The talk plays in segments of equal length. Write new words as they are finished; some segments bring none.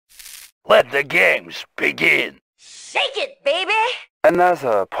Let the games begin. Shake it, baby!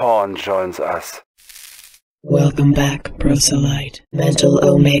 Another pawn joins us. Welcome back, Proselyte. Mental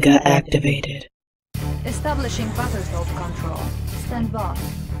Omega activated. Establishing battlefield control. Stand by.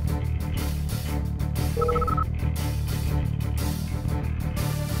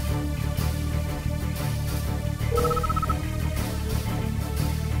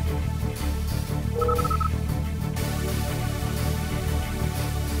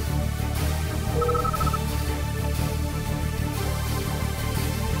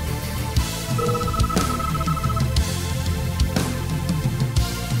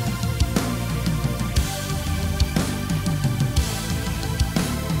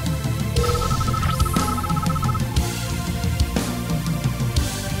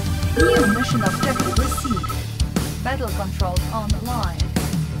 New mission objective received. Battle controls online.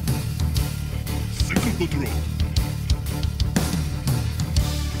 Second patrol.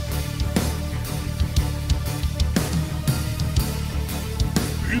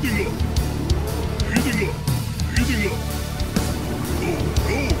 Heading up. Heading up. Heading up. Go,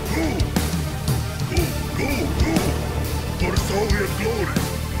 go, go. Go, go, go. For Soviet glory.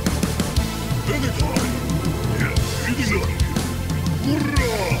 Anytime. Yes, heading up.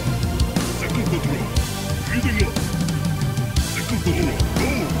 Hurrah! Second patrol. Heading up. Second patrol. Go,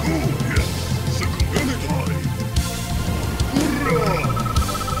 go, yes. Second anytime. Hurrah!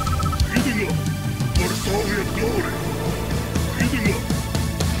 Heading up. For Soviet glory. Heading up.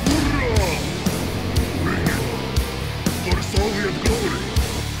 Hurrah! Bring it up. For Soviet glory.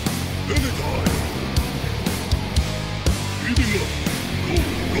 Anytime. Heading up. Go,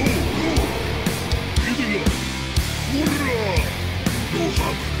 go, go. Heading up. Hurrah! No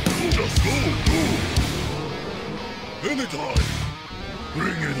habit. Just go, go. Anytime.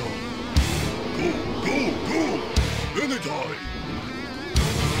 Bring it on. Go, go, go. Anytime.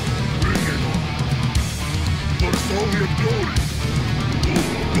 Bring it on. For Soviet glory. Go,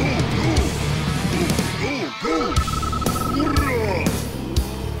 go, go. Go, go, go. Hurrah!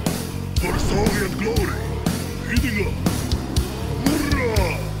 For Soviet glory. Heading up.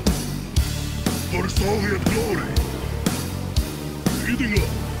 Hurrah! For Soviet glory. Heading up.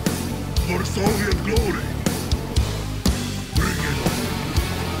 For Soviet glory. Bring it up.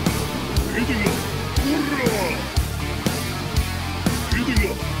 Heading up. Hurrah! Heading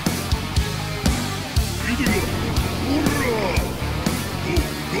up. Heading up. Hurrah! Go,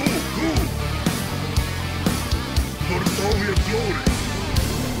 go, go. For Soviet glory.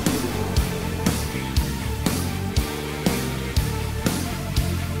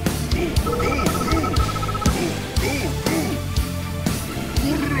 Go, go, go. Go, go, go.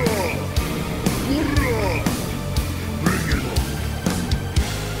 Hurrah! Hurrah! Bring it on.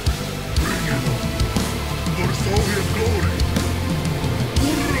 Bring it on. For Soviet glory.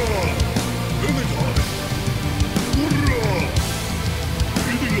 Hurrah! Anytime. Hurrah!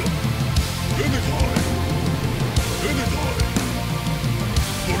 Heading up. Anytime. Anytime.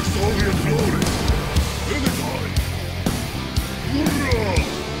 For Soviet glory. Anytime. Hurrah!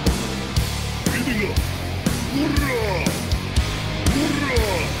 Heading up. Hurrah!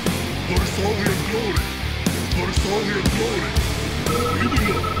 Hurrah! For Soviet glory! For Soviet glory! Heading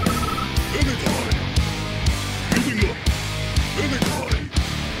up! Anytime! Heading up! Anytime!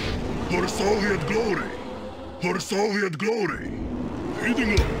 For Soviet glory! For Soviet glory!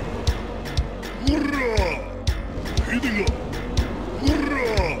 Heading up! Hurrah! Heading up!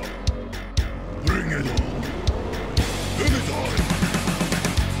 Hurrah! Bring it on! Anytime!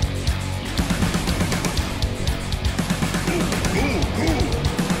 Go, go, go!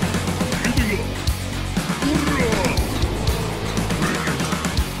 Heading up! Hurrah! Bring it on!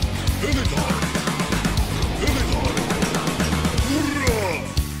 Anytime! Anytime! Hurrah!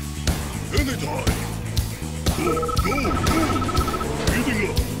 Anytime! Go, go, go! Heading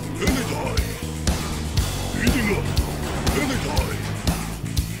up! Anytime! Heading up! Anytime!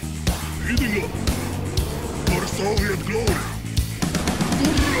 Heading up! For Soviet glory!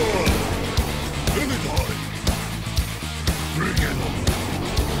 Hurrah! Anytime! Bring it on!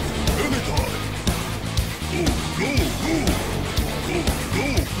 Anytime! Go, go, go! Go, go,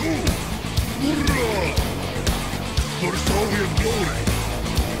 go! Hurrah! For Soviet glory!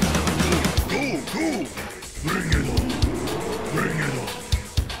 Go, go, go! Bring it on! Bring it on!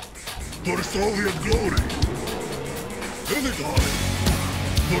 For Soviet glory! Anytime!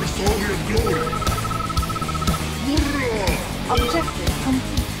 For Soviet glory! Hurrah! Objective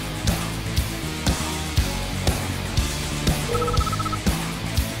complete.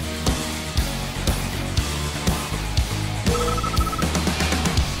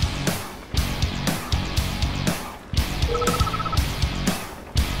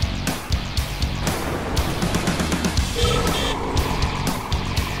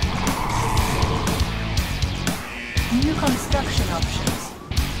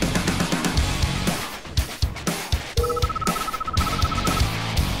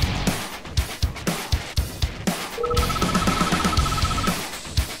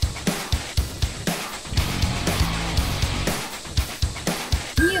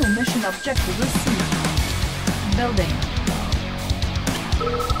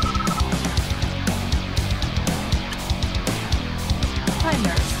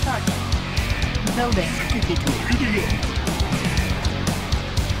 Building.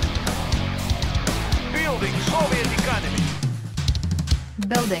 Building Soviet economy.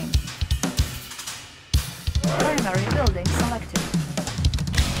 Building. Primary building selected.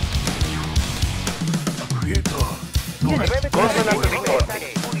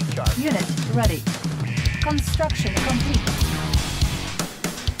 Unit ready. Construction complete.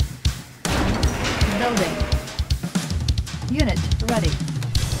 Building. Unit ready.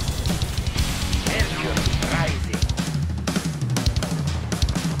 Engine rising.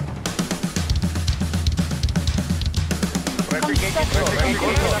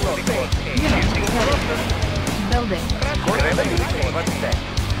 Building.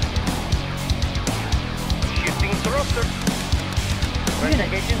 Shifting thruster.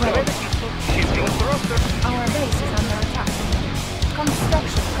 Unit ready. Shifting thruster. Our base is under attack.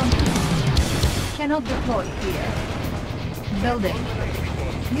 Construction complete. Cannot deploy here. Building.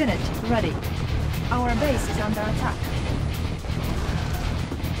 Unit ready. Our base is under attack.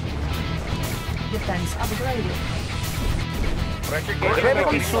 Defense upgraded.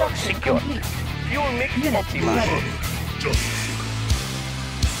 Construction complete. Fuel mix Unit optimized. ready.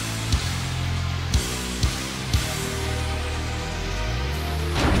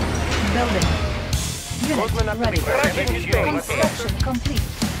 Building. Unit ready. Construction complete.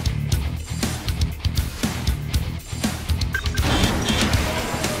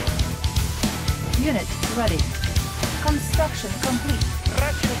 Unit ready. Construction complete.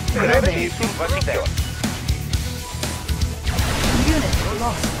 Building. Unit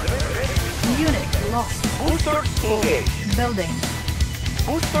lost. Unit lost. Boosters engaged. Building.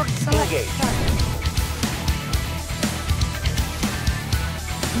 Boosters Select engaged. target.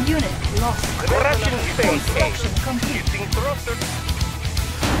 Unit lost. Russian space Construction complete. Shifting thruster.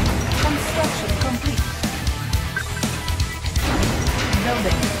 Construction complete.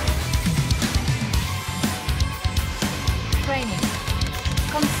 Building. Training.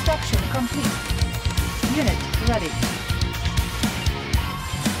 Construction complete. Unit ready.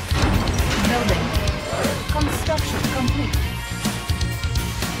 Building. Construction complete.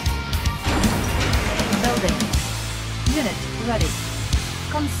 Building. Unit ready.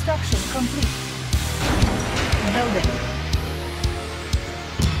 Construction complete. Building.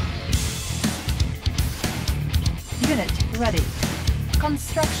 Unit ready.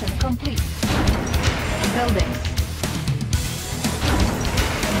 Construction complete. Building.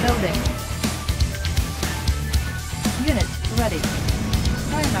 Building. Unit ready.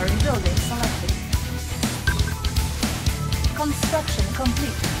 Primary building selected. Construction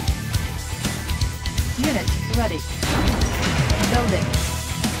complete. Unit ready. Building.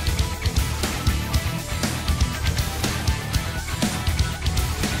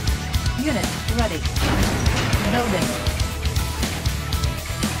 Unit ready. Building.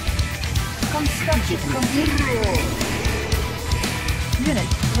 Construction complete. Unit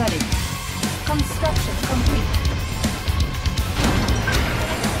ready. Construction complete.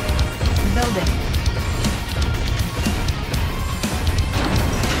 Building.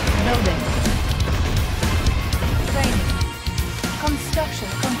 Building. Training. Construction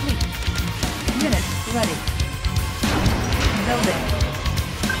complete. Unit ready. Building.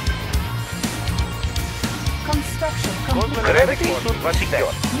 Construction complete.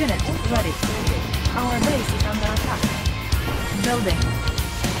 Unit ready. Our base is under attack. Building.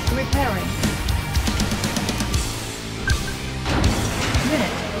 Repairing.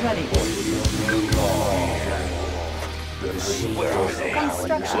 Unit ready. Where are they?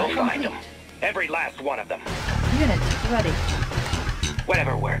 Construction We'll find complete. them. Every last one of them. Unit ready.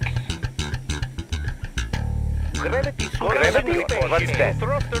 Whatever works. Gravity what's that?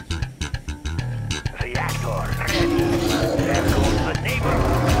 Thrusters. Reactor ready. There goes the neighbor.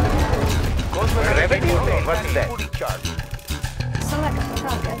 Gravity what's that? Fully charged. Select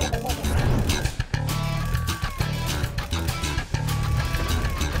target.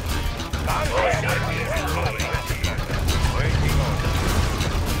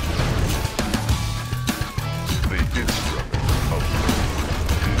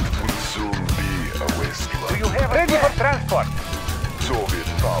 Do you have ready for transport? Soviet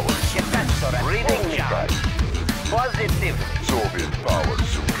power. Reading charge. Positive. Soviet power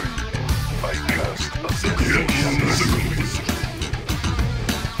supreme. I cast a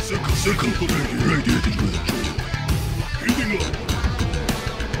second radiating control. Heating up.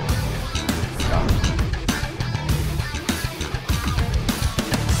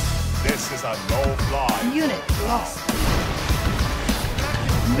 This is a no-fly. Unit lost.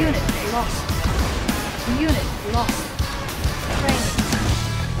 Unit lost. Unit lost. Training.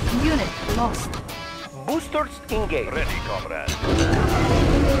 Unit lost. Boosters engaged. Ready, comrade.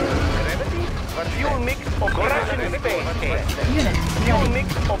 Gravity Fuel mix optimized. Space. Unit Fuel ready.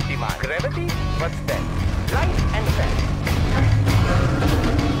 mix optimized. Gravity, what's that? Light and fast.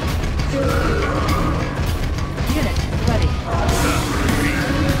 Unit ready.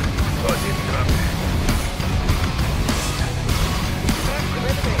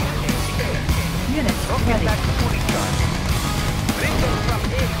 Unit ready. Back fully charged. Bring them from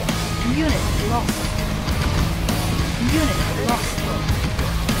area. Unit lost. Unit lost.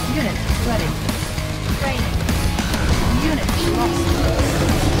 Unit ready. Training. Unit lost.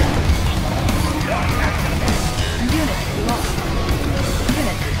 Unit lost.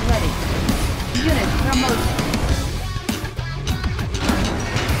 Unit ready. Unit promoted.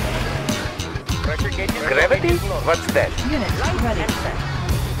 Pressure gauges. Gravity, what's that? Unit ready.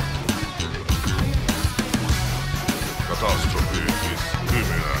 Catastrophe is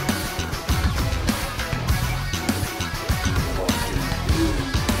imminent.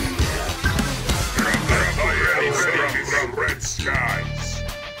 From red skies.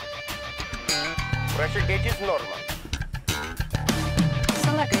 Pressure gauge is normal.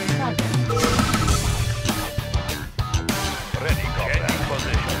 Select target. Ready, combat.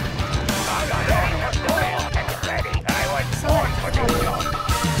 Position. Select target.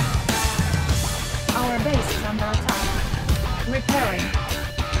 Our base is under attack. Repairing.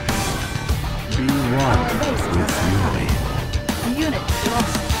 Our base is under attack. Unit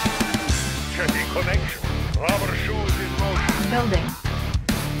lost. Checking connection. Rubber shoes in motion. Building.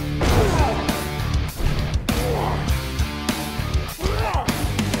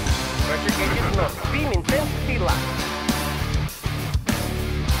 Pressure gauge is normal. Beam intensity locked.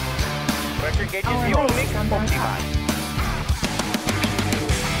 Pressure gauge is Our fuel base mix is under attack. optimized.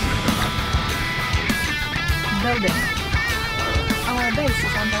 Building. Our base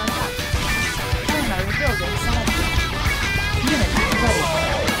is under attack. Primary building selected. Unit ready.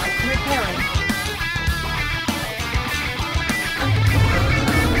 Repairing.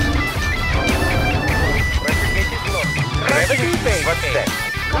 Pressure gauge is normal. Gravity phase. What's that?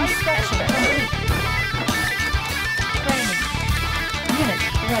 Construction complete. Training. Unit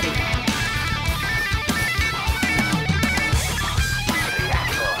ready.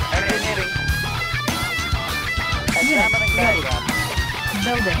 Engineering. Unit ready.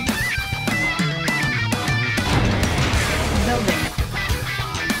 Building. Building.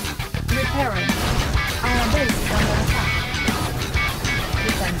 Repairing. Our base is under attack.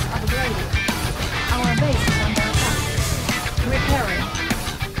 Defense upgraded. Our base is under attack. Repairing.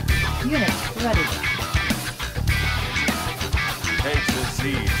 Unit ready. Take the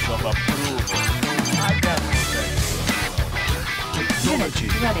seeds of approval. I got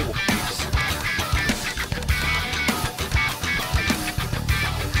Unit ready.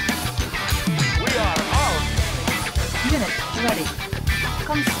 We are armed. Unit ready.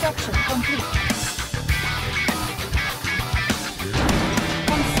 Construction complete.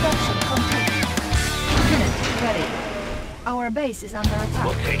 Construction complete. Unit ready. Our base is under attack.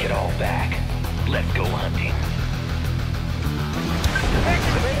 We'll take it all back. Let's go hunting.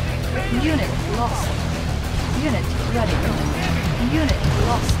 Unit lost. Unit ready. Unit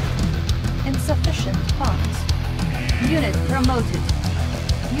lost. Insufficient funds. Unit promoted.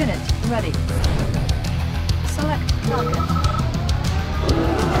 Unit ready. Select target.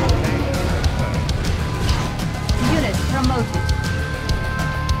 Unit promoted.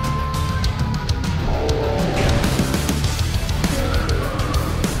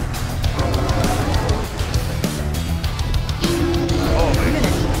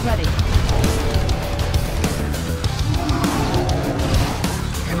 Unit ready.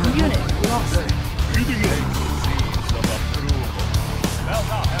 Unit lost. Heating up. seeds of approval. Well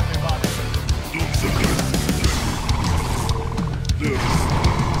now, everybody.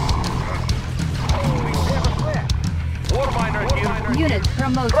 War miner here. Unit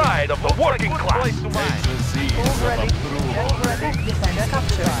promoted. Pride of the working class. Take the seeds of approval. Tech defense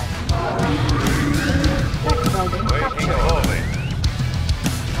captured. Tech building Waiting captured. holy.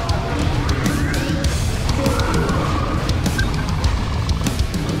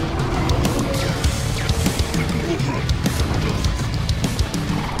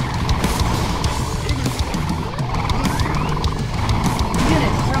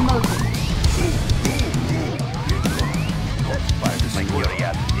 Unit promoted.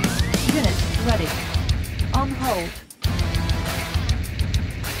 Unit ready. On hold.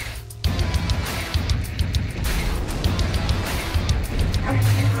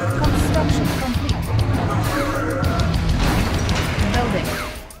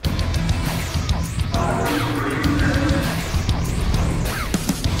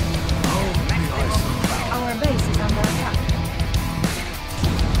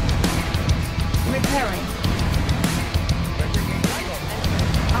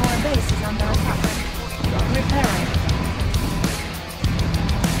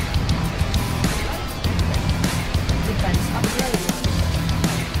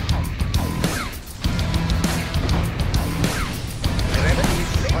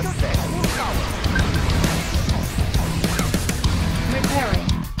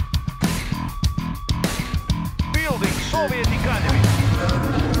 Soviet economy.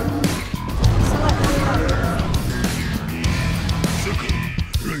 Select target.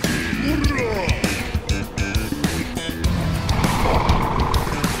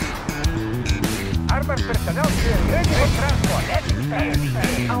 Armored personnel ready for transport.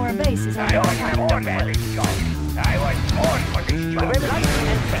 Our base is under attack. I was born for this job.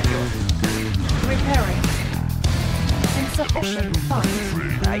 Repairing. Insufficient funds.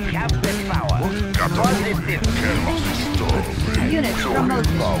 I have the power. Positive. Unit promoted.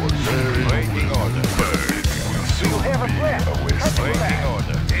 Waiting order. You have a plan. Waiting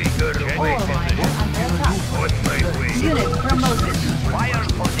order. Ore miner under attack. Unit promoted. Fire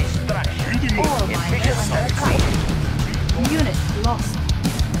for destruction. Ore miner under attack. Unit lost.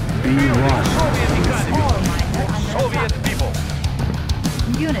 Soviet economy. Ore miner under Soviet attack. people.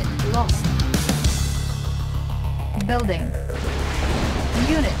 Unit lost. Building.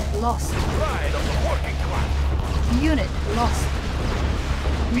 Unit lost. Pride of the working class. Unit lost.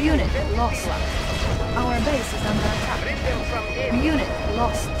 Unit lost. Our base is under attack. Unit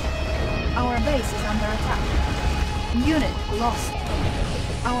lost. Our base is under attack. Unit lost.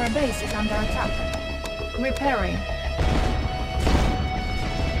 Our base is under attack. Repairing.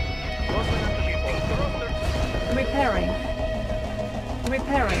 Repairing.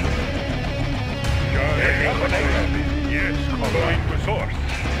 Repairing. Yes, following resource.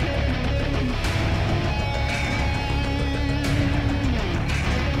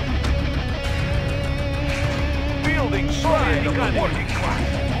 Building Soviet of the working class.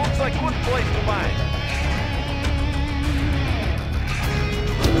 Looks like good place to mine.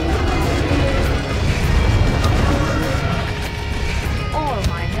 Ore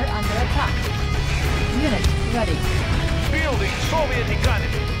miner under attack. Unit ready. Building Soviet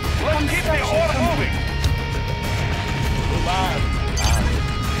economy. Let's keep the ore moving.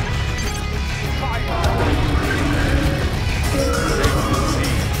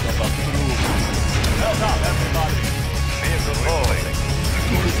 Held up, everybody. Vehicle rolling.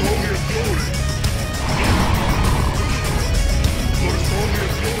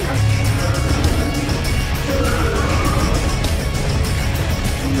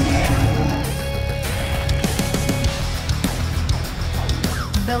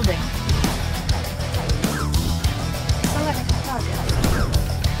 Building. Select target.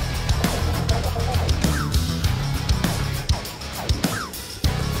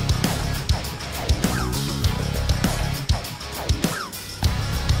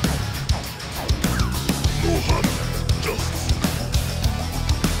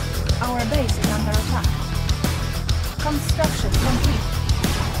 Our base is under attack. Construction complete.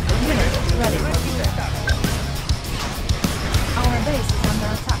 Unit ready. Our base is under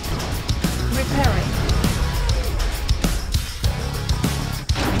attack. Repairing.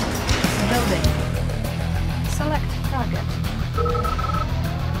 Building. Select target.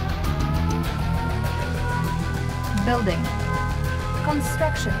 Building.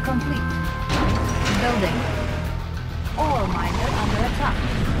 Construction complete. Building. Ore miner under attack.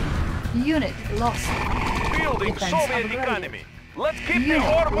 Unit lost. Building Defense Soviet upgraded. economy. Let's keep Unit the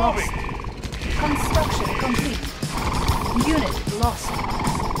ore lost. moving. Construction complete. Unit lost.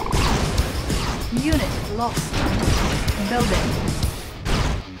 Unit lost. Building.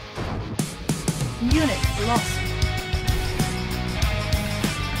 Unit lost.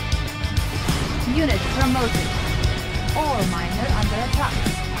 Unit promoted. Ore miner under attack.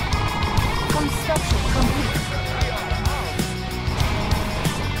 Construction complete.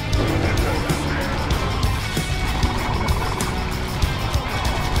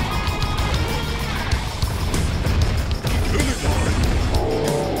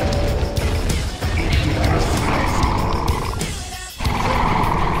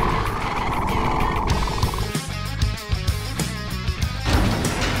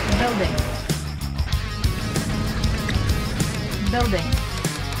 Building. Building.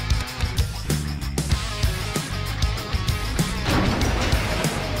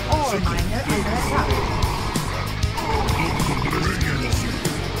 Ore miner under attack.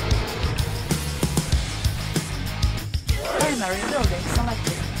 Primary building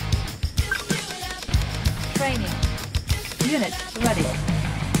selected. Training. Unit ready.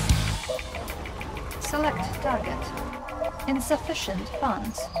 Select target. Insufficient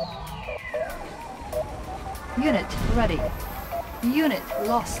funds. Unit ready. Unit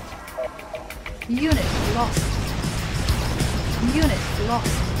lost. Unit lost. Unit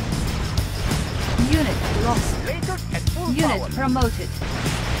lost. Unit lost. Unit promoted.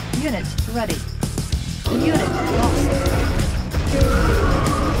 Unit ready. Unit lost.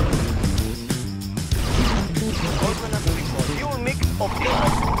 Fuel mix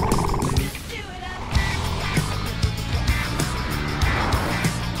optimized.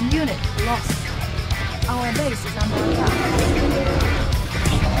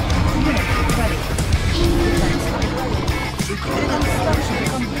 Construction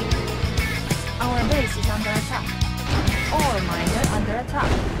complete. Our base is under attack. Ore miner under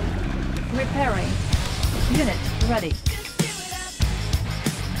attack. Repairing. Unit ready.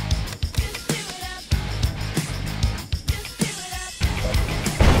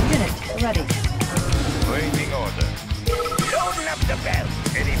 Unit ready. Waiting order. Loading up the bell.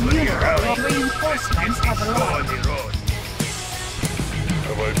 Unit reinforcements have arrived. The road.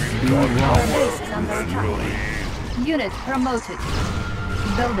 Have I been Our gone base is under attack. Unit promoted.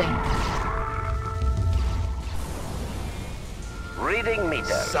 Building. Reading meter.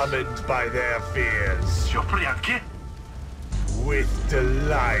 Summoned by their fears. Все в порядке? With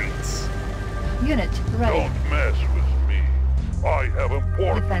delight. Unit ready. Don't mess with me. I have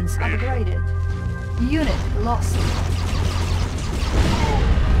important Defense mission. upgraded. Unit lost.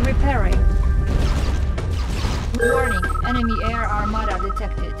 Repairing. Warning, enemy air armada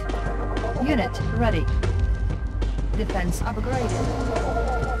detected. Unit ready. Defense upgraded.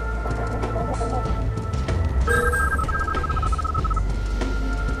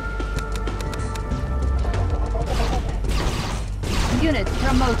 Unit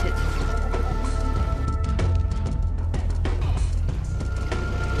promoted.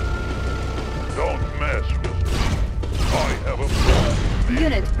 Don't mess with me. I have a plan.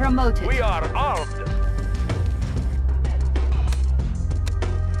 Unit promoted. We are armed.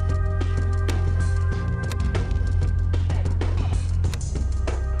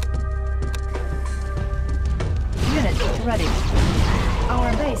 Unit ready.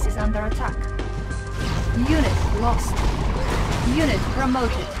 Our base is under attack. Unit lost. Unit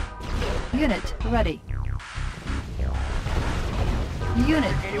promoted. Unit ready.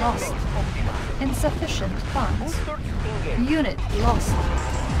 Unit lost. Insufficient funds. Unit lost.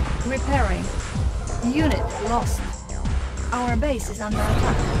 Repairing. Unit lost. Our base is under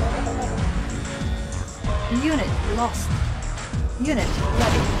attack. Unit lost. Unit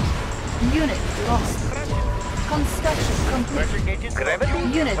ready. Unit lost. Construction complete.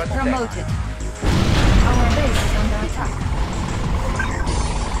 Gravity. Unit What's promoted. Our base is under attack.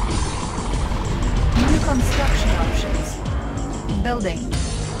 New construction options. Building.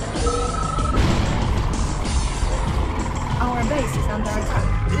 Our base is under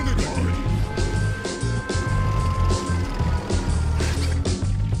attack.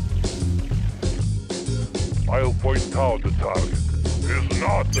 I'll point out the target. There's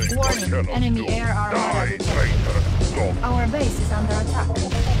nothing I Warning, cannot enemy do. air armada Die, detected. traitor. Don't. Our base is under attack.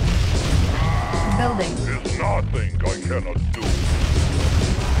 Building. There's nothing I cannot do.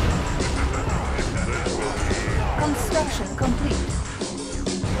 Construction complete.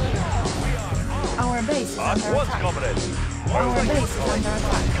 Our base is At under once, attack. comrade. Our base is under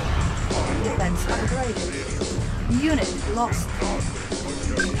attack. Defense upgraded. Unit lost.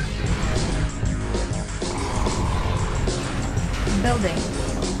 Building.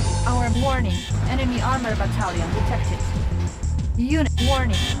 Our warning. Enemy armor battalion detected. Unit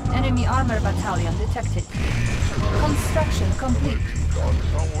warning. Enemy armor battalion detected. Construction complete. Gone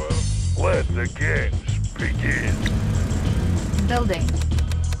somewhere. Let the games begin. Building.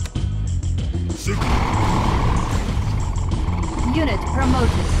 Unit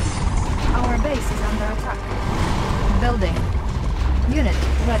promoted. Our base is under attack. Building. Unit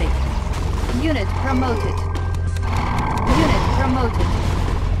ready. Unit promoted. Unit promoted.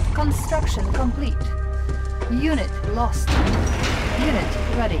 Construction complete. Unit lost. Unit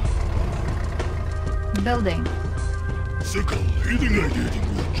ready. Building. Sickle,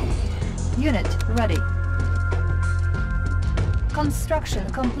 Unit ready. Construction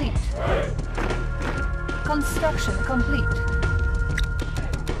complete. Construction complete.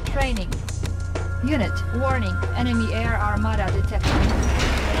 Training. Unit warning. Enemy air armada detected.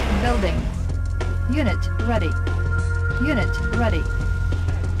 Building. Unit ready. Unit ready.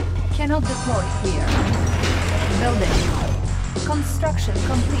 Cannot deploy here. Building. Construction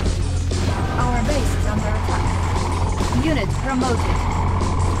complete. Our base is under attack. Unit promoted.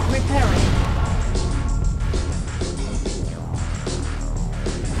 Repairing.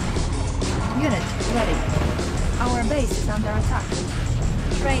 Unit ready. Our base is under attack.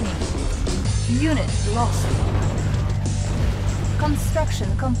 Training. Unit lost. Construction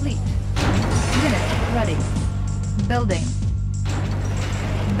complete. Unit ready. Building.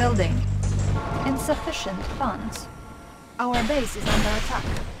 Building. Insufficient funds. Our base is under attack.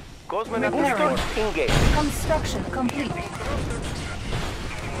 Cosmonaut Repairing. boosters engaged. Construction complete.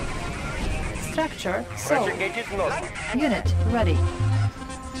 Structure sold. Replicated north. Unit ready.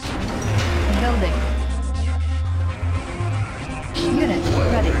 Building. Unit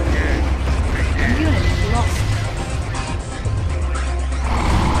ready. Unit lost.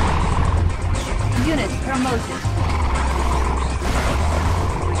 Unit promoted.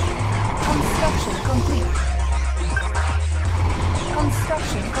 complete.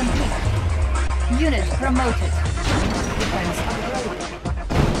 Construction complete. Unit promoted. Defense upgraded.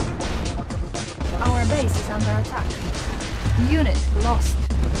 Our base is under attack. Unit lost.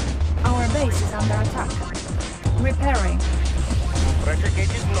 Our base is under attack. Repairing. Pressure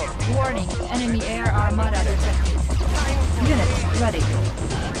gauge is normal. Warning, enemy air armada detected. Unit ready.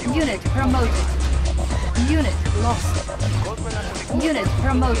 Unit promoted. Unit lost. Unit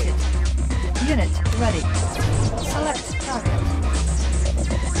promoted. Unit ready. Select target.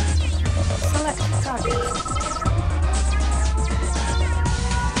 Select target.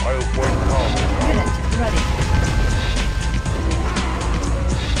 Oil point calm. Unit ready.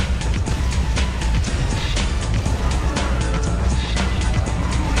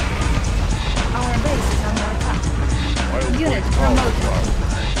 Our base is under attack. Unit promoted.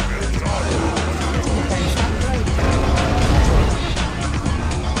 Defense upgraded.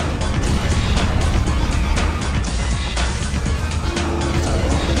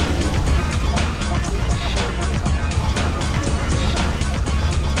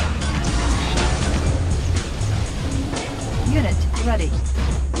 Unit ready.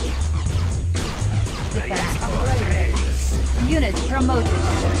 Defense upgraded. Unit promoted.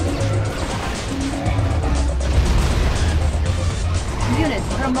 Unit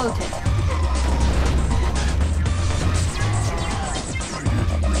promoted.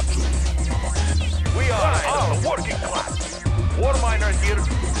 We are all working class. War miners here.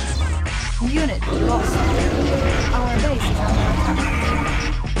 Unit lost. Our base is under attack.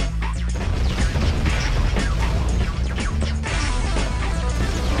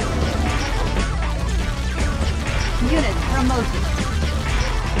 Unit promoted.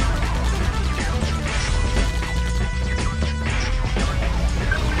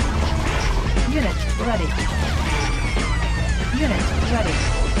 Unit ready. Unit ready.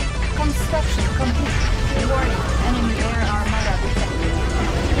 Construction complete. Warning, enemy air armada detected.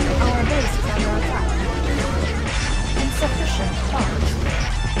 Our base is under attack. Insufficient funds.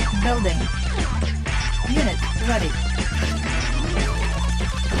 Building. Unit ready.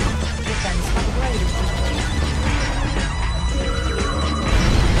 Defense upgraded.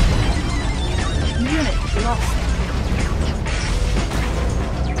 Unit lost.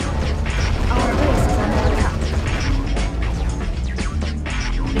 Our base is under attack.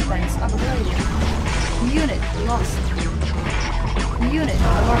 Defense upgraded. Unit lost. Unit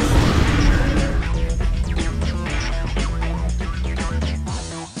lost.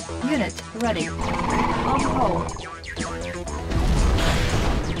 Unit ready. On hold.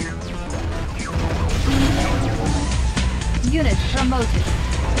 Unit promoted.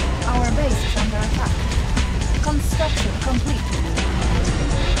 Our base is under attack. Construction complete.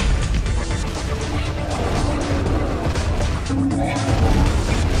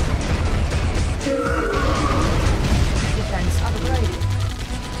 Defense upgraded.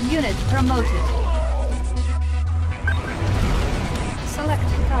 Unit promoted. Select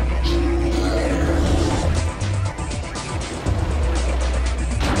target.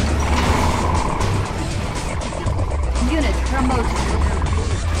 Unit promoted.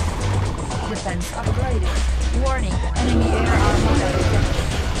 Defense upgraded. Warning, enemy air armada detected.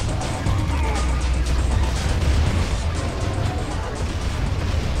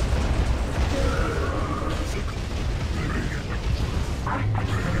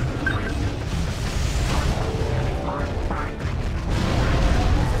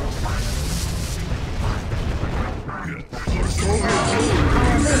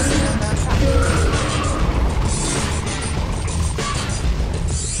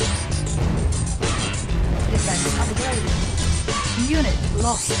 Unit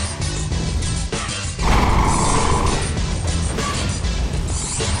lost.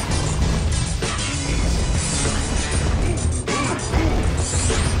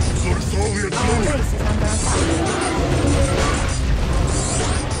 Our base is under attack.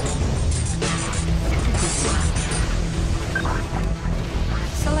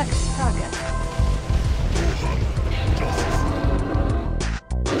 Select target.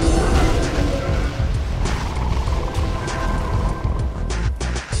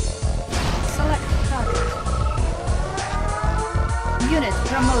 Select target. Unit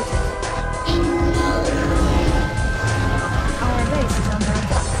promoted. Our base is under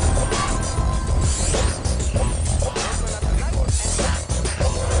attack.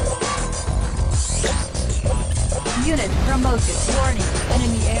 Unit promoted. Warning,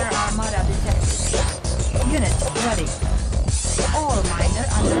 enemy air armada detected. Unit ready. All miner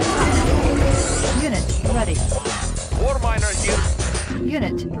under attack. Unit ready. War miner here.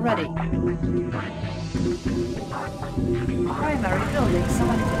 Unit ready. Primary building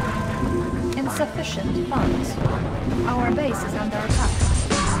selected. Insufficient funds. Our base is under attack.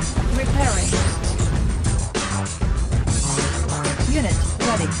 Repairing. Unit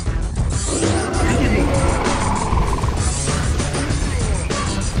ready.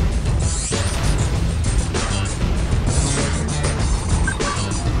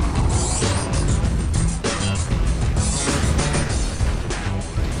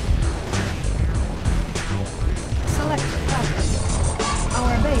 Select target.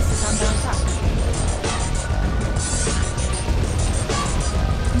 Our base is under attack.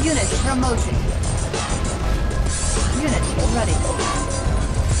 Unit promoted. Unit ready.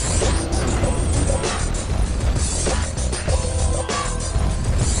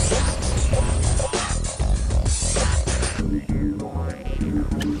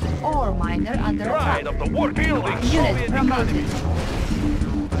 Ore miner under Pride attack. of the war building Unit Soviet promoted.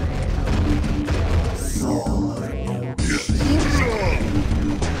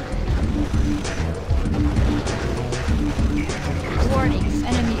 Warning,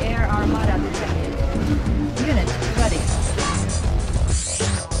 enemy air armada detected. Unit ready.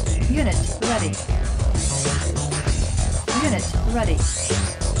 Unit ready. Unit ready.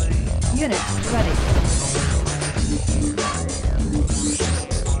 Unit ready.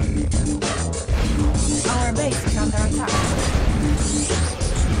 Our base is under attack.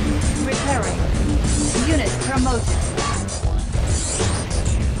 Repairing. Unit promoted.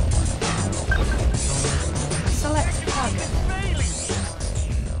 Select target.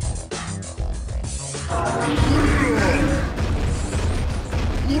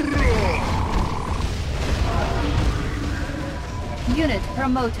 Unit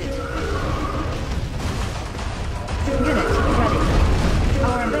promoted. Unit ready.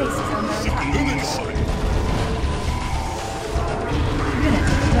 Our base is under attack. Unit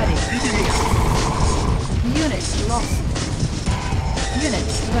ready. Unit lost. Unit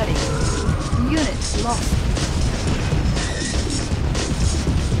ready. Unit lost.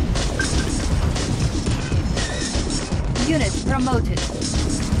 Unit promoted.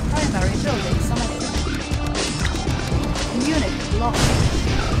 Primary building selected. Unit lost.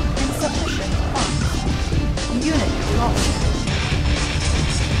 Insufficient funds. Unit lost.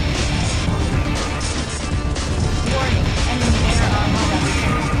 Warning, enemy air armada.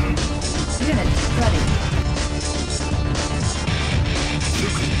 Unit ready.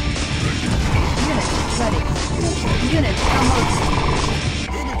 Unit ready. Unit promoted.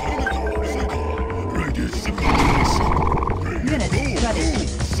 Unit ready.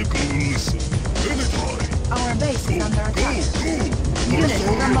 Our base is under attack. Unit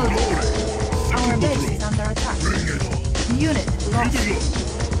promoted. Our base is under attack. Unit lost.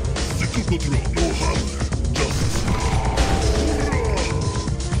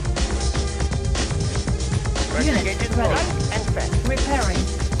 Unit ready. And fed. Repairing.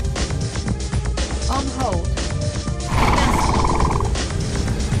 On hold.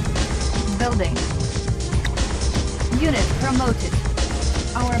 Building. Unit promoted.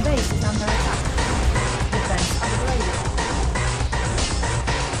 Our base is under attack. Defense upgraded.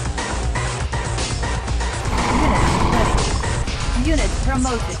 Unit ready. Unit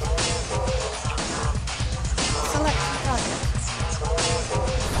promoted. Select target.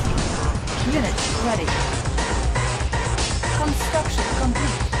 Unit ready. Construction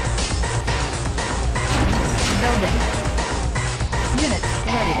complete. Building. Unit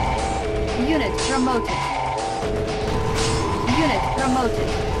ready. Unit promoted. Unit promoted.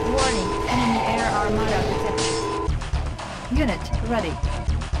 Warning, enemy air armada detected. Unit ready.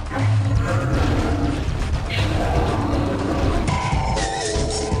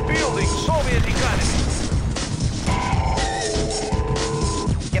 building Soviet economy.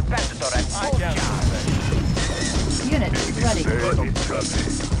 Capacitor at full charge. Unit ready.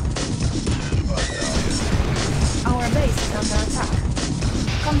 Our base is under attack.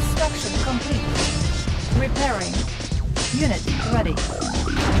 Construction complete. Repairing. Unit ready.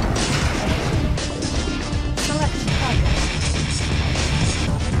 Select target.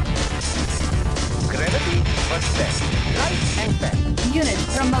 Gravity, what's that? Light and fed. Unit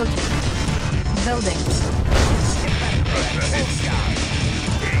promoted. Building.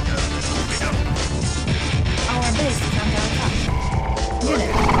 Our base is under attack.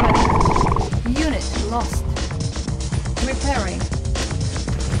 Unit ready. Unit lost. Repairing.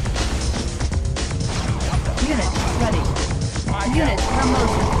 Unit ready. Unit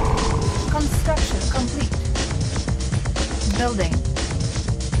promoted. Construction complete. Building.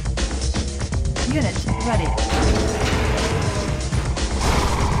 Unit ready.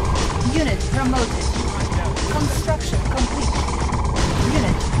 Unit promoted. Construction complete.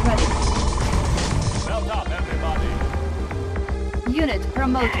 Unit ready. Melt up, everybody. Unit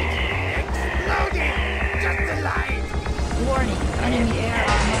promoted. Warning, enemy air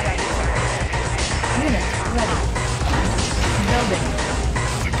armada. Unit ready. Building.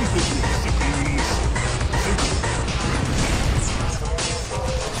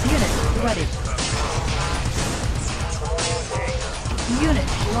 Unit ready. Unit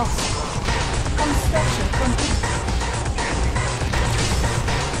lost. Construction complete.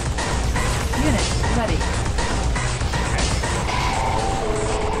 Unit ready.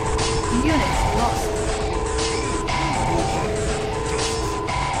 Unit lost.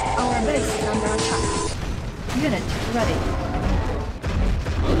 Our base is under attack. Unit ready.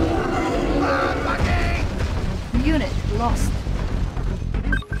 Unit lost.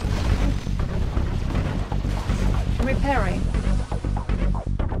 Repairing.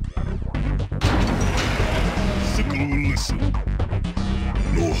 Sickle will listen.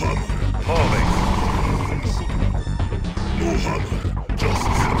 No hammer. Moving. No hammer. Just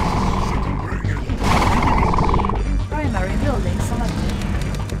sickle. Sickle bring it. Primary building selected.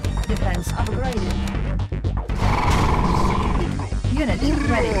 Defense upgraded. Unit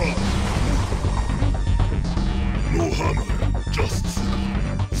ready. No hammer. Just sickle.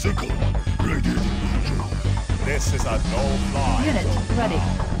 Sickle. Radiating neutral. This is a no-fly. Unit ready.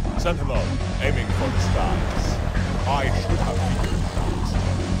 Sentinel, aiming for the stars. I should have figured that.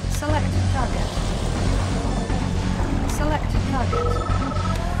 Select target. Select target.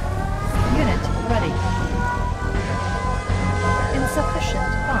 Unit ready.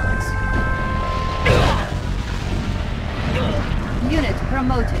 Insufficient funds. Unit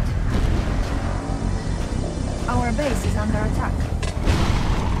promoted. Our base is under attack.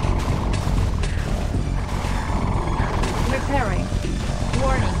 Repairing.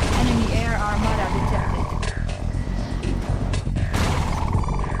 Warning, enemy air armada detected.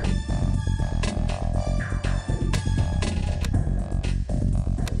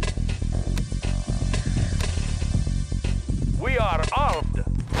 We are armed.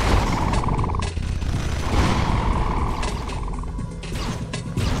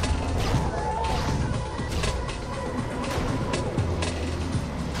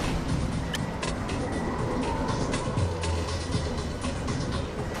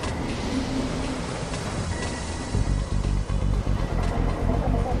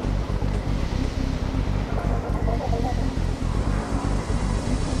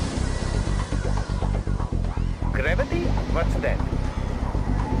 Gravity? What's that?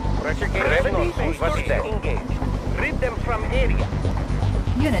 Pressure gauge? Gravity? What's that? Engage. Rid them from area.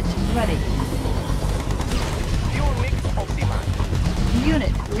 Unit ready. Fuel mix optimized.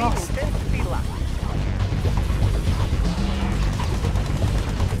 Unit lost. Intensity locked.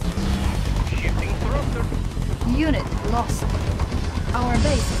 Shifting thruster. Unit lost. Our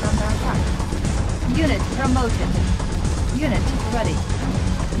base is under attack. Unit promoted. Unit ready.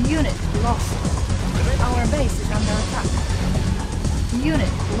 Unit lost. Our base is under attack.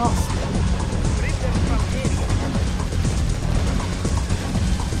 Unit lost. Rid them from area.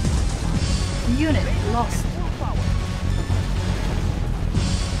 Unit lost. Full power.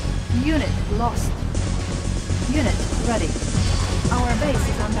 Unit lost. Unit ready. Our base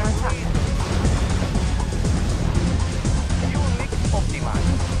is under attack. Fuel mix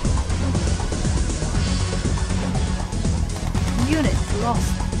optimized. Unit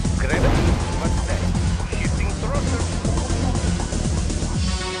lost. Gravity? What's that? Shifting thruster.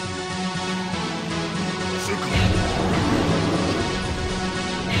 Sickle.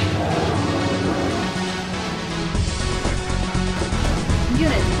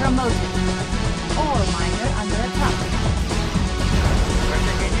 Unit promoted. All miner under attack.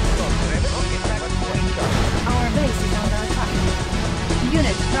 Pressure gauge is low. Gravity impact point down. Our base is under attack.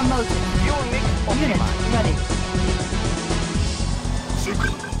 Unit promoted. Fuel mix Unit optimized. ready.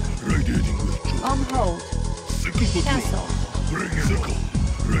 Sickle. Radiating withdrawal. On hold. Sickle patrol. Cancel. Bring it. Sickle.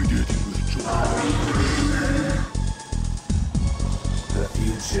 Radiating withdrawal. The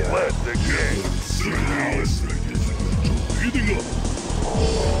future. Let the game Sickle. Radiating withdrawal. Heating up.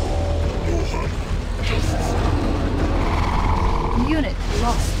 No hammer. Just sickle. Unit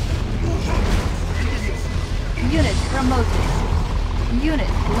lost. No hammer. Heating up. Unit promoted.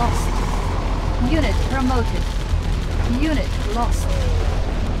 Unit lost. Unit promoted. Unit lost.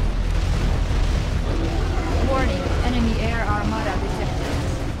 Warning, enemy air armada detected.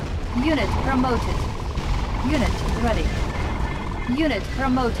 Unit promoted. Unit ready. Unit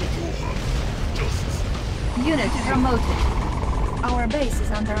promoted. Just Unit promoted. Our base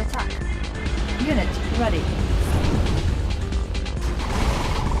is under attack. Unit ready.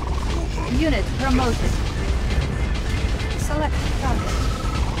 Unit promoted. Select target.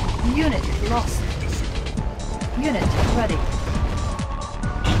 Unit lost. Unit ready.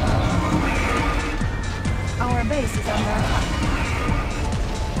 under attack.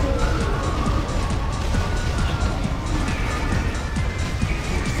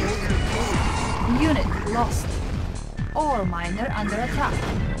 Unit lost. Ore miner under attack.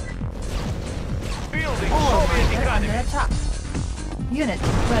 Building Ore Soviet miner under economy. attack. Unit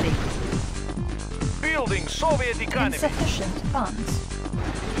ready. Building Soviet economy. Insufficient funds.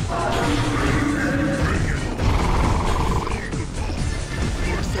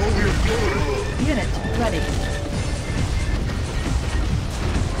 Unit ready.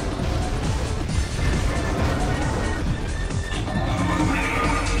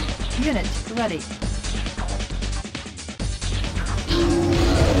 Unit ready.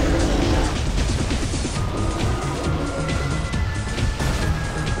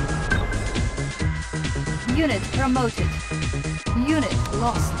 Unit promoted. Unit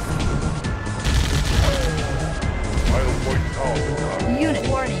lost. Unit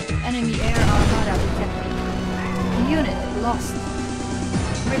warning. Enemy air armada detected. Unit lost.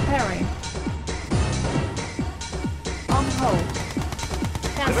 Repairing. On hold.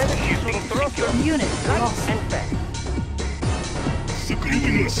 Cancel. Shifting thruster. Unit lost. And back.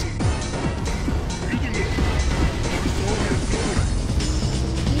 Secreting us.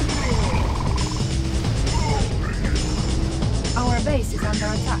 Our base is under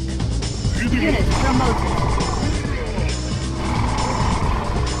attack. Unit promoted.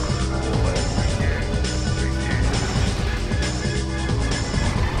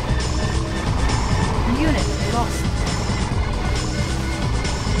 Unit lost.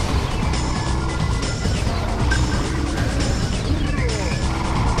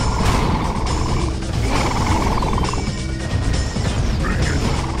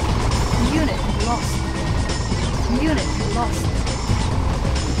 Unit lost. Unit lost.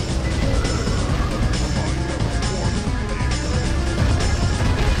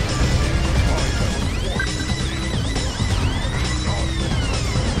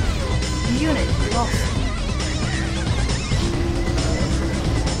 Unit lost.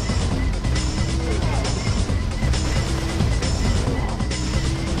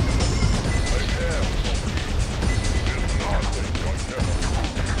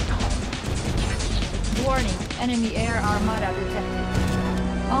 Warning, enemy air armada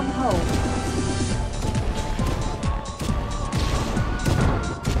detected. On hold.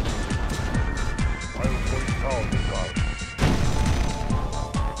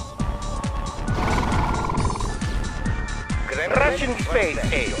 Russian space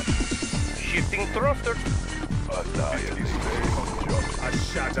AO. Shifting thruster. A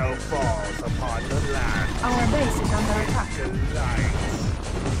shadow falls upon the land. Our base is under attack.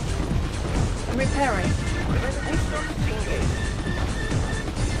 Repairing.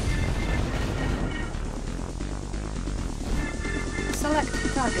 Select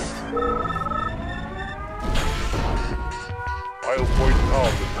target. I'll point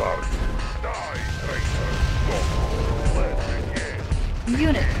out the target. Die, traitor. Let's begin.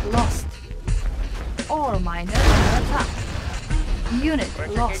 Unit lost. Ore miner under attack. Unit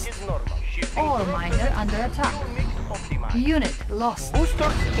Pressure lost. gauge is normal. Shifting Ore thruster. miner under attack. Fuel mix optimized. Unit lost.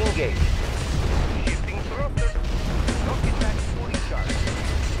 Boosters engaged. Shifting thruster. Rocket pack fully charged.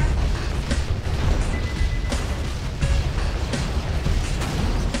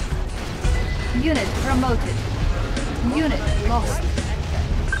 Unit promoted. Unit lost.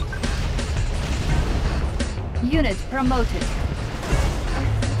 Unit promoted.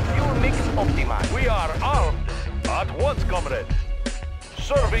 Fuel mix optimized. We are armed. At once, comrade.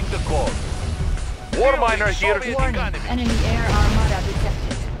 Serving the cause. War miner here. Warning, Economy. enemy air armada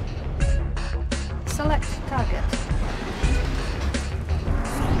detected. Select target.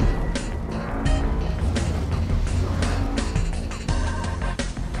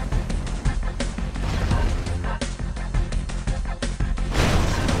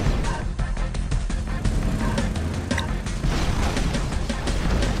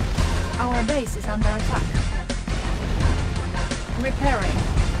 Our base is under attack. Repairing.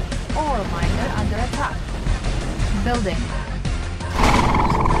 Ore miner under attack. Building.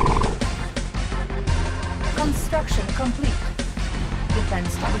 Construction complete.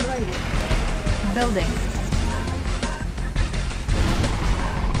 Defense upgraded. Building.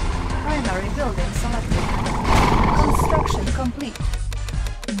 Primary building selected. Construction complete.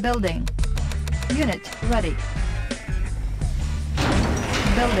 Building. Unit ready.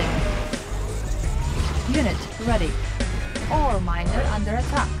 Building. Unit ready. Ore miner under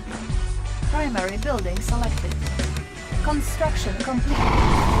attack. Primary building selected. Construction complete.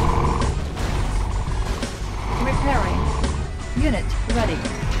 Repairing. Unit ready.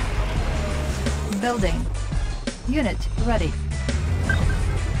 Building. Unit ready.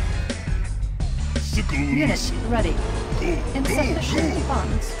 Unit ready. Insufficient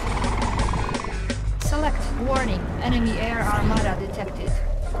funds. Select warning. Enemy air armada detected.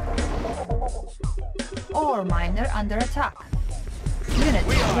 Ore miner under attack. Unit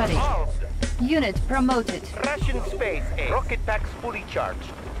ready. Unit promoted. Russian space ace. Rocket packs fully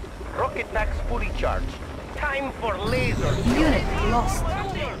charged. Rocket packs fully charged. Time for laser. Unit lost.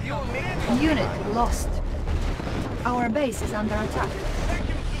 Unit lost. Our base is under attack.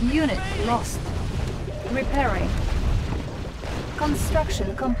 Unit lost. Repairing.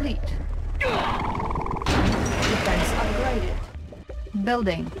 Construction complete. Defense upgraded.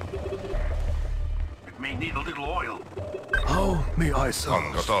 Building. It may need a little oil. How may I serve?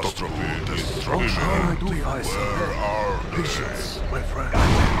 Catastrophe How shall I do destruction. I serve? Patience, my friend.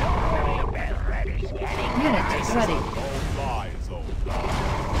 Unit ready.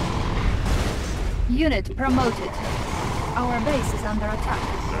 Unit promoted. Our base is under attack.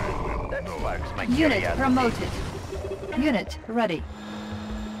 That sparks my Unit curiosity. promoted. Unit ready.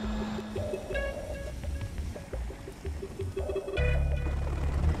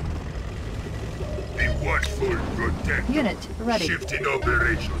 Be watchful, protect. Unit ready. Shifting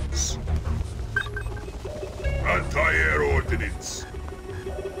operations. Anti-air ordnance.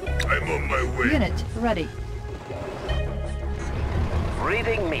 I'm on my way. Unit ready.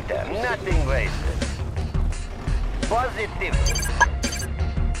 Reading meter. Nothing wasted. Positive.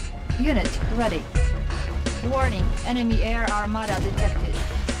 Unit ready. Warning, enemy air armada detected.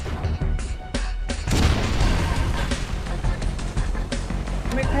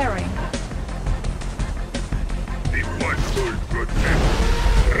 Repairing. Be watchful, protect.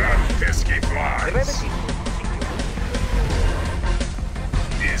 Ramteski flies.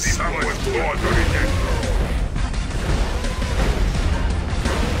 Is someone ordering?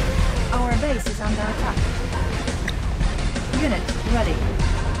 Our base is under attack. Unit ready.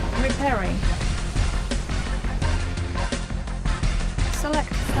 Repairing.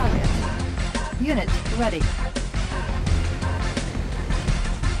 Select target. Unit ready.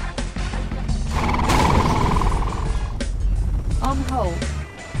 On hold.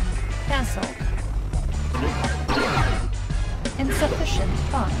 Cancelled. Insufficient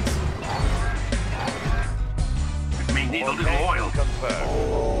funds. It may need a little oil.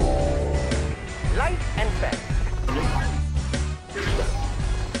 Light and fast.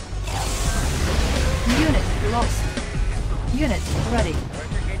 Unit lost. Unit ready.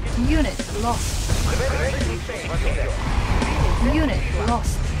 Unit lost. Unit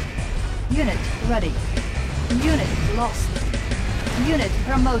lost. Unit ready. Unit lost. Unit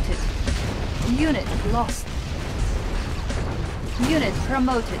promoted. Unit lost. Unit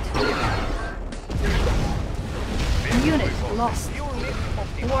promoted. Unit lost.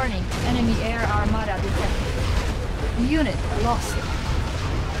 Warning, enemy air armada detected. Unit lost.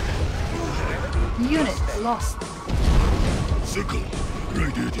 Unit lost. Sickle,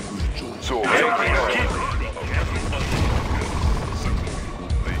 radiating with joy. So,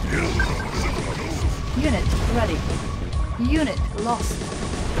 Unit ready. Unit lost.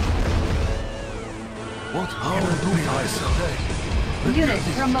 What how do I serve? Unit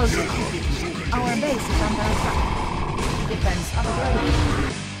promoted. Our base is under attack. Defense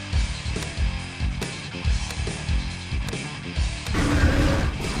upgraded.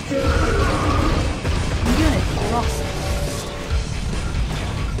 Unit lost.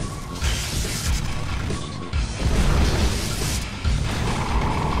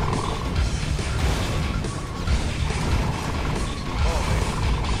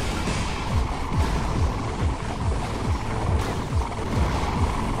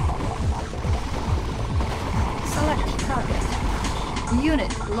 Select target.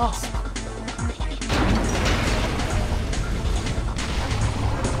 Unit lost.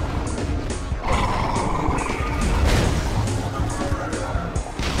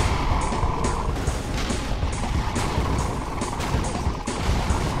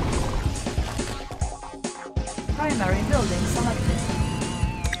 Primary building selected.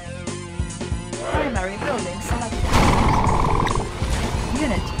 Primary building selected.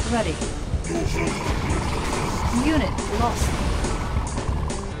 Unit ready. Unit lost.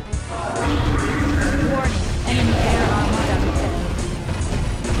 Warning, enemy air armada detected.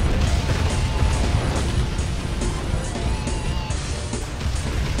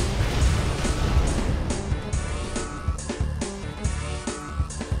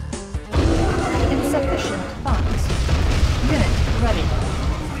 Insufficient funds. Unit ready.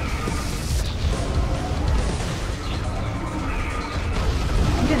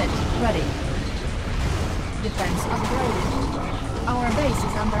 Unit ready. Defense upgraded. Our base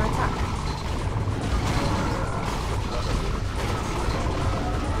is under attack.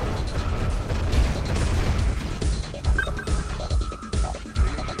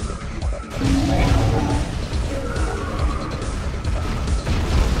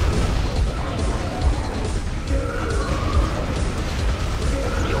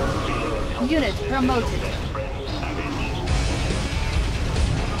 Unit promoted.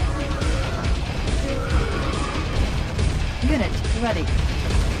 Unit ready.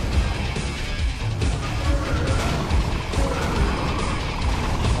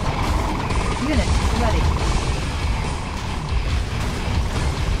 Unit ready.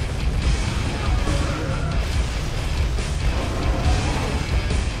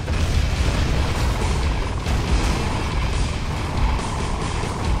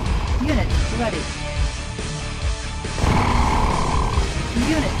 Unit ready.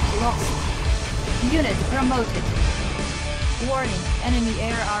 Unit lost. Unit promoted. Warning, enemy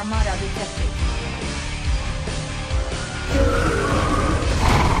air armada detected.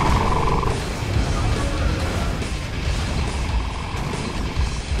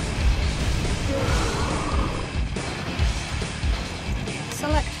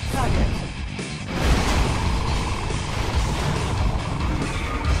 Select target.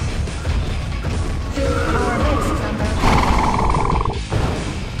 Our base is under attack.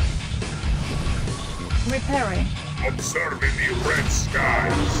 Repairing. Observing the red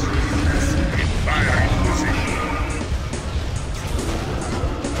skies. In firing position.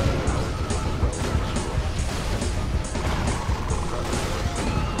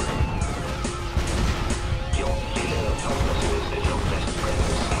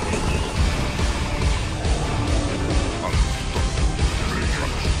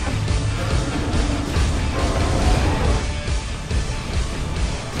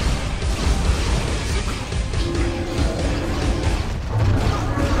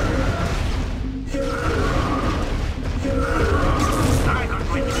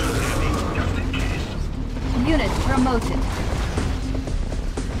 Unit promoted.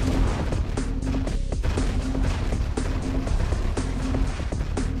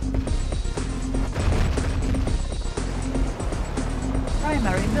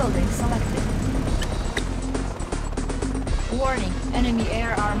 Primary building selected. Warning, enemy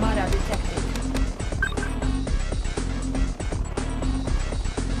air armada detected.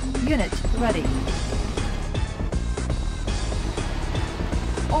 Unit ready.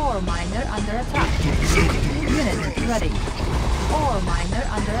 Ore miner under attack. Unit ready. Ore miner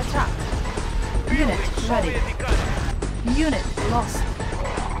under attack. Unit ready. Unit lost.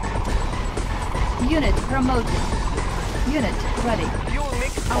 Unit promoted. Unit ready.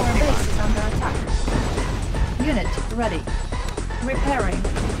 Our base is under attack. Unit ready. Repairing.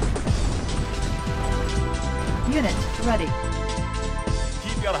 Unit ready.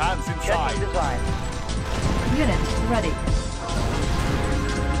 Keep your hands inside. Checking design. Unit ready.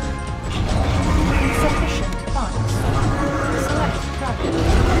 Insufficient funds. Select target.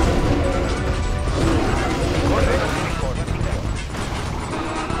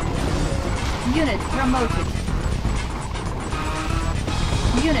 Unit promoted.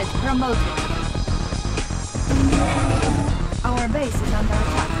 Unit promoted. Our base is under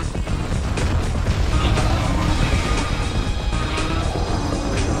attack.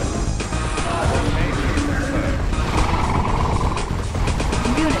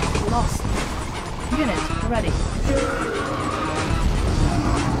 Unit lost. Unit ready.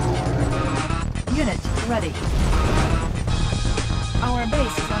 Unit ready. Our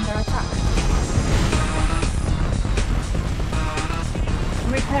base is under attack.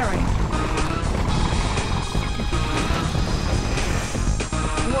 Repairing.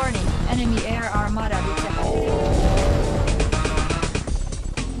 Warning, enemy air armada detected.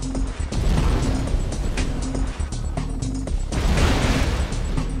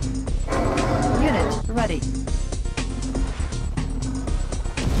 Unit ready.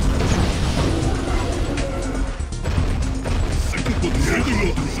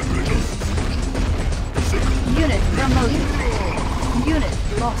 Unit promoted. Unit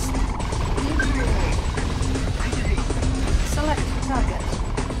lost. Select target.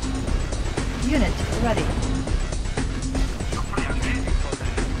 Unit ready.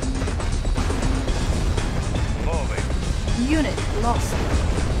 Unit lost.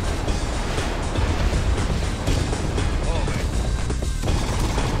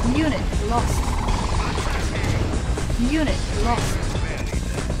 Unit lost. Unit lost.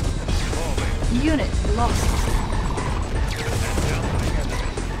 Unit lost.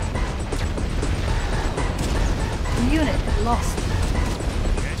 Unit lost.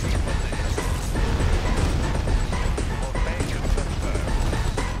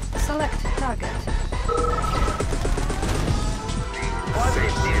 Select target.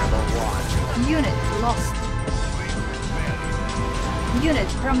 Unit lost. Unit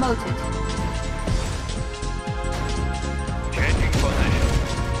promoted. Changing position.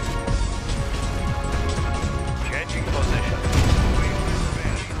 Changing position.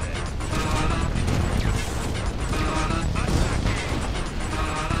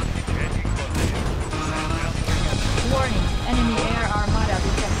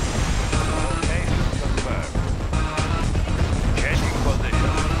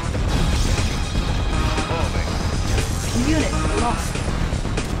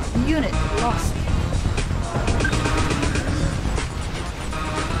 lost.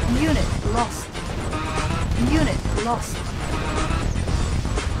 Unit lost. Unit lost.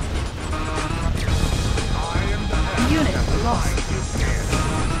 Unit lost.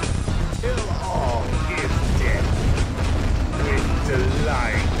 Kill all is dead. With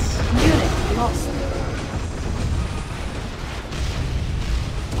delight. Unit lost.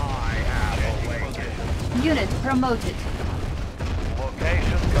 I have awakened. Unit promoted.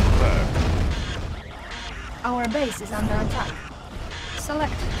 Location confirmed. Our base is under attack.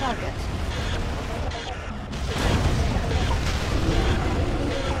 Select target.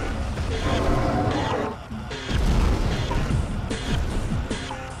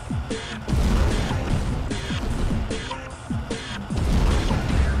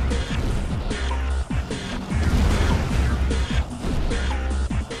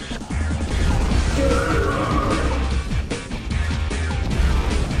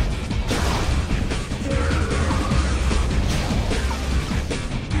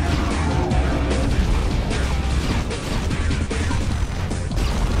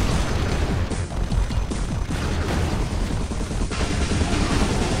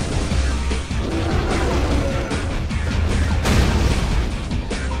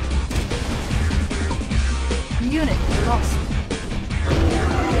 Unit lost.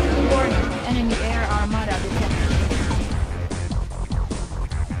 Warning, enemy air armada detected.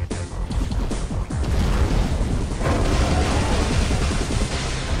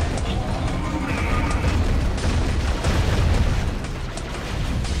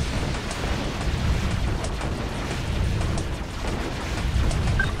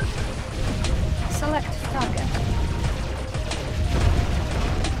 Select target.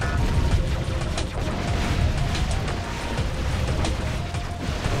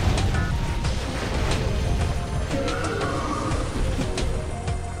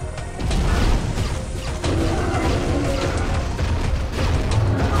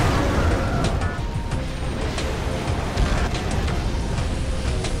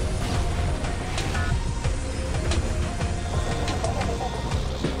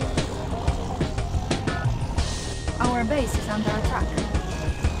 Our base is under attack.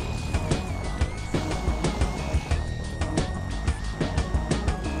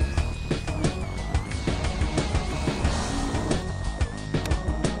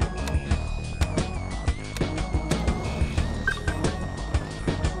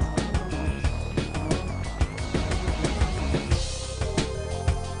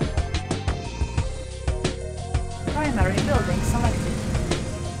 Primary building selected.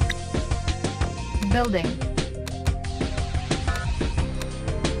 Building.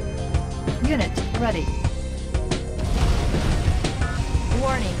 Unit ready.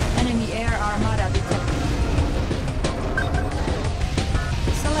 Warning, enemy air armada detected.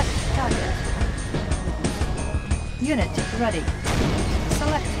 Select target. Unit ready.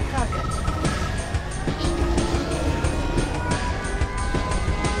 Select target.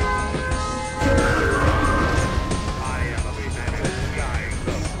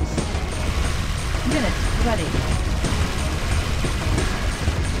 Unit ready.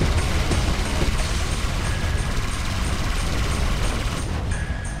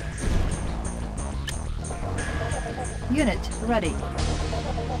 Unit ready.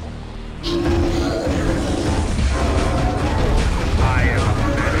 I am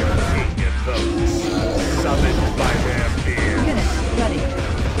managing those summoned by their fear. Unit ready.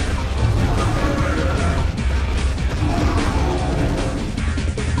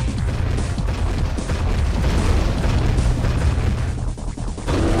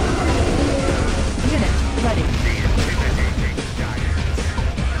 Unit ready. The intimidating giants.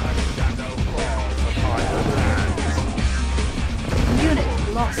 A shadow falls upon the land. Unit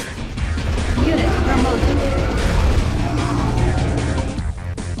lost. Unit promoted.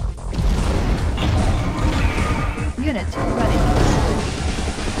 Unit ready.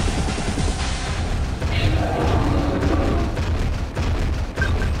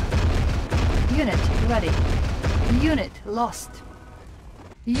 Unit ready. Unit lost.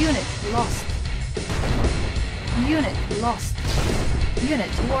 Unit lost. Unit lost.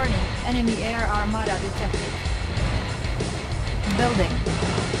 Unit warning. Enemy air armada detected. Building.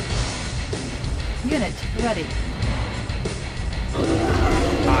 Unit ready.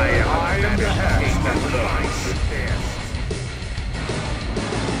 I am managing those.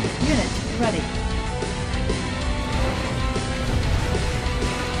 Unit ready.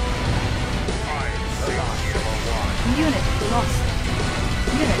 Unit lost.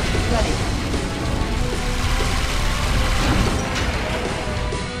 Unit ready.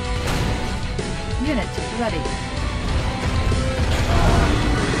 Unit ready.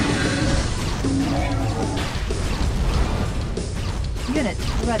 Unit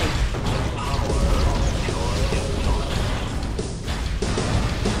ready.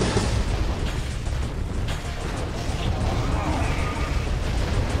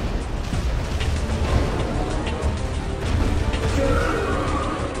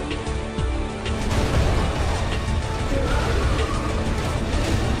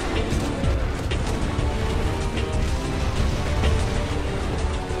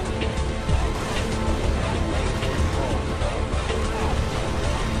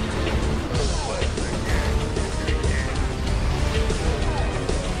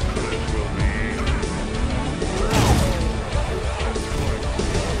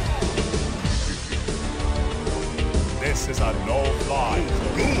 This is a no-fly.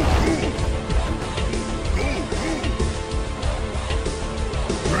 Bring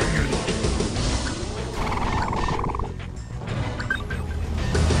it on.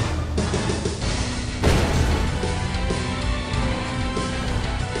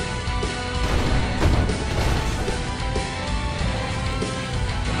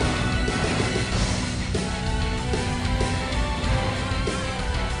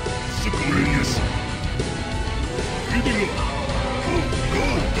 Sicarius. Heating up. Go, go,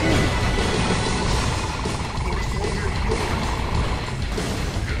 go.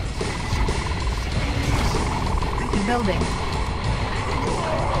 Building.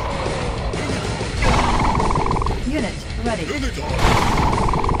 Unit ready. Unit on.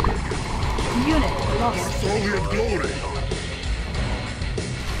 Unit lost. Soviet glory.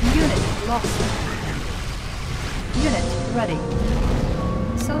 Unit lost. Unit ready.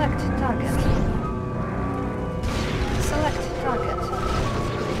 Select target. Select target.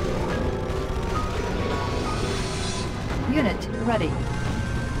 Unit ready.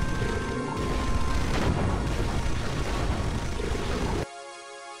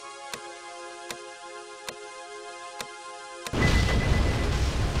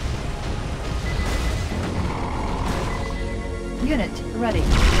 Unit ready.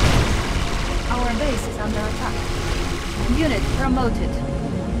 Our base is under attack. Unit promoted.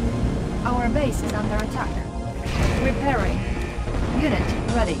 Our base is under attack. Repairing. Unit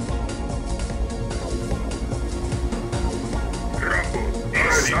ready. Rambo.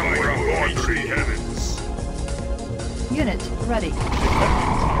 Samurai war 3 heavens. Unit ready.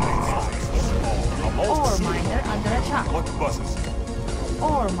 Ore miner under attack. What buses?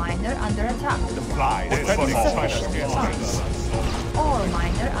 Ore miner under attack. The fly. Insufficient funds. Ore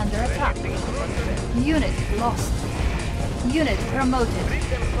miner under attack. Unit lost. Unit promoted.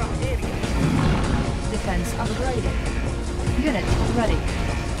 Defense upgraded. Unit ready.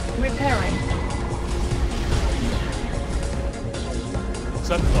 Repairing.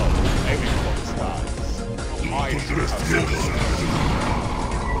 Sentinel, aiming for the stars.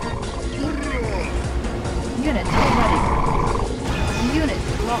 Unit ready. Unit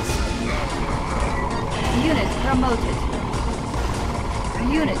lost. Unit promoted.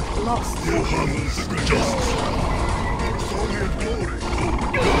 Unit lost. Justice. Soviet glory.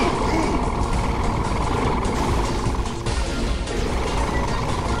 Go, go.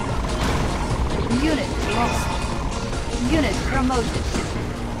 Unit lost. Unit promoted.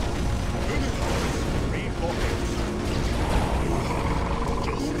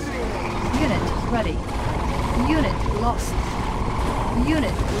 Unit ready. Unit lost.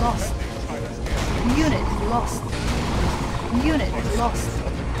 Unit lost. Unit lost. Unit lost.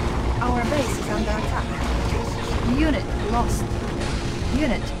 Our base is under attack. Unit lost.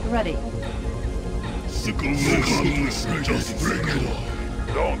 Unit ready. Just bring it on.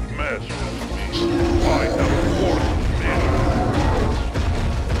 Don't mess with me. I have forced this.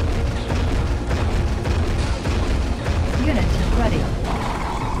 Unit ready.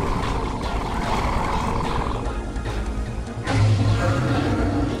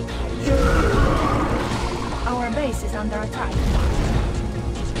 Our base is under attack.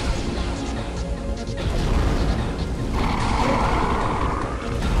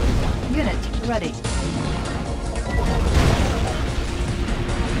 Unit ready.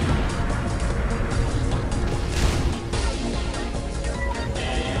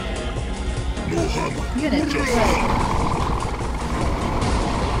 Unit ready.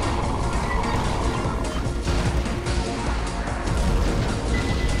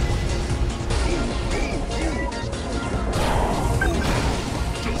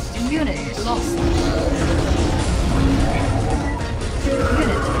 Unit lost.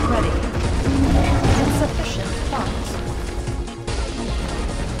 Unit ready. Insufficient funds.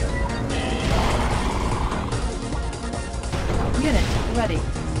 Unit ready.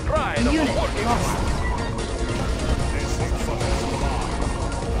 Unit lost.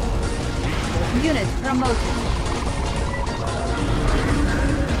 Unit promoted.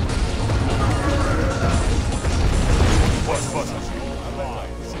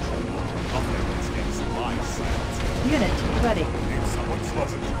 Unit ready.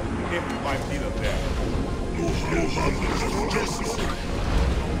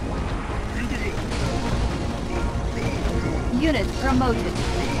 Unit promoted.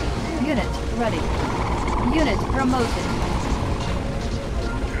 Unit ready. Unit promoted.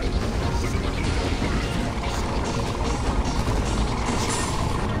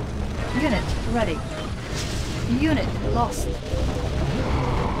 Unit ready. Unit lost.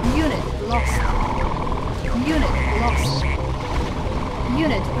 Unit lost. Unit lost.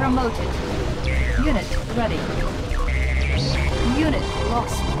 Unit promoted. Unit ready. Unit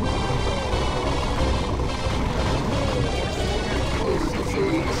lost.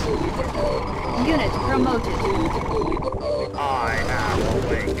 Unit promoted. I am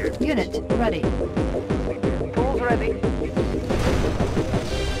awakened. Unit ready. Tools ready.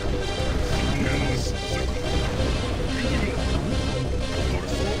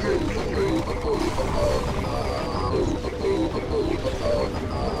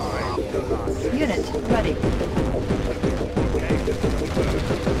 Unit ready.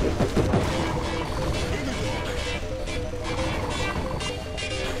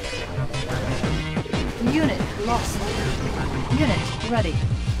 Unit lost. Unit ready.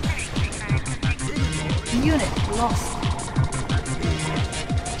 Unit lost.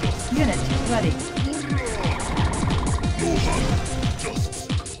 Unit ready.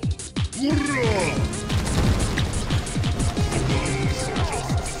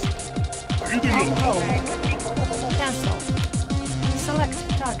 Cancel. Select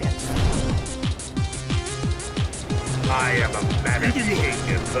target. I am a mammoth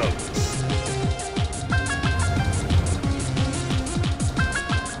king of votes.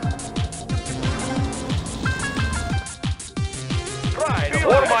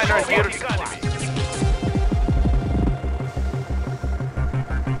 War miner here.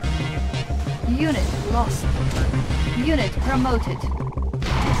 Unit lost. Unit promoted.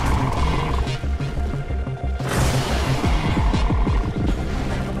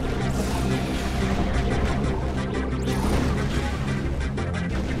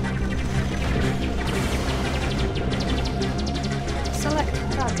 Select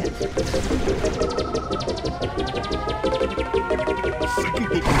target.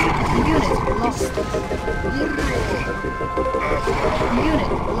 Unit lost. Unit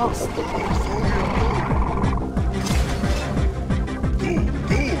lost.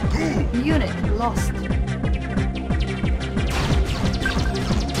 Unit lost.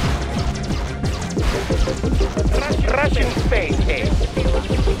 Russian space aid.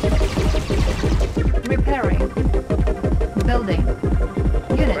 Repairing. Building.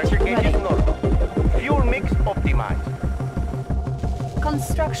 Unit Pressure gauge ready. is normal. Fuel mix optimized.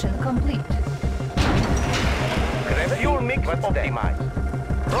 Construction complete. Fuel mix optimized.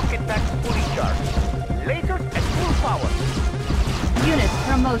 Rocket packs fully charged. Lasers at full power. Unit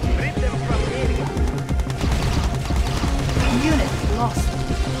promoted. Rid them from area. Unit lost.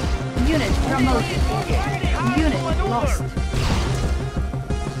 Unit promoted. Unit lost.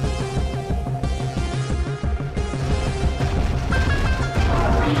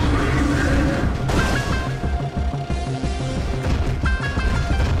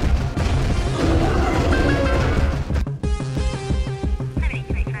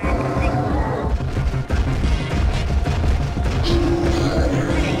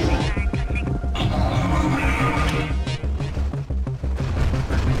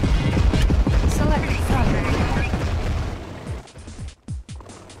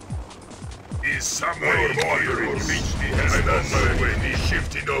 Somewhere here in Beachley has I'm on my way.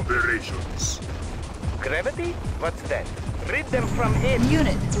 Shifting operations. Gravity? What's that? Rid them from it.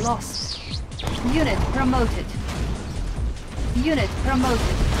 Unit lost. Unit promoted. Unit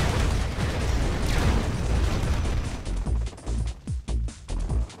promoted.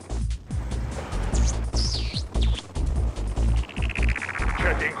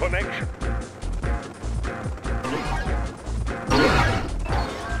 Checking connection.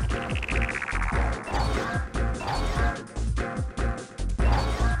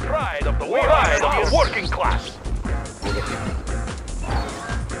 Pride of the working class.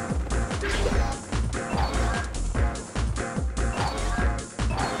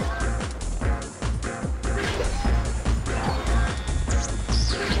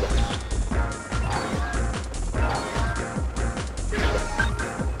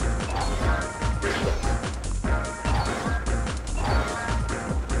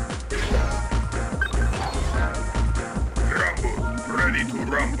 Rumble. Ready to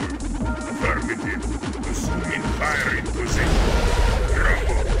rumble. Affirmative. Assuming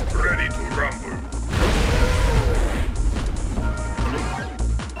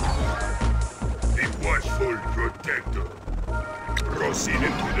watchful, protector. Proceed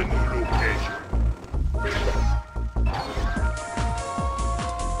into the new location.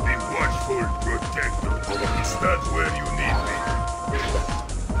 Be watchful, protector. Is that where you need me?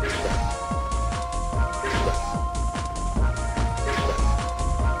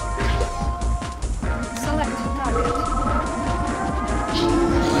 Select target.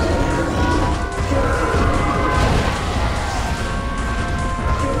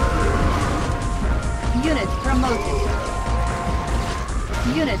 Unit promoted.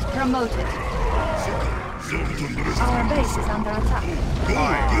 Unit promoted. Our base is under attack.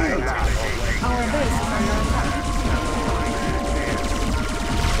 Our base is under attack.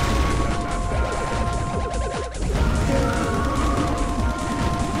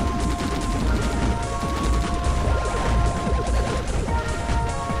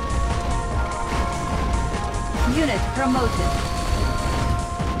 Unit promoted.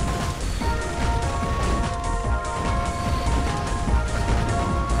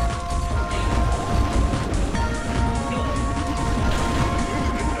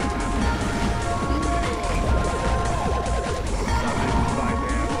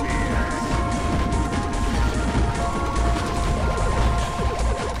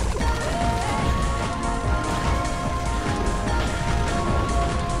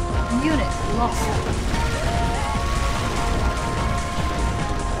 Unit lost.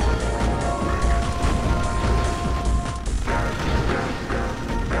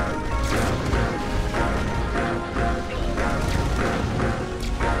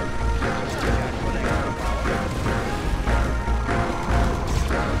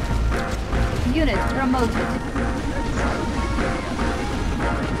 Unit promoted.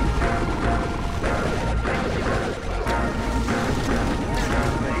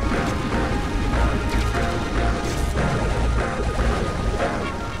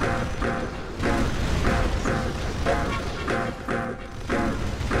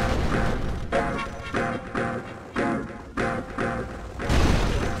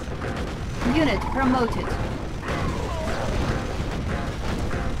 Unit promoted.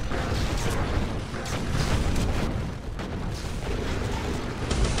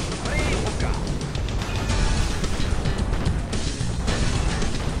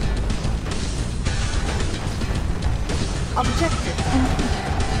 Objective complete.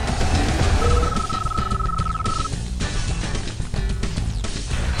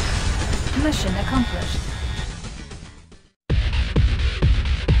 Mission accomplished.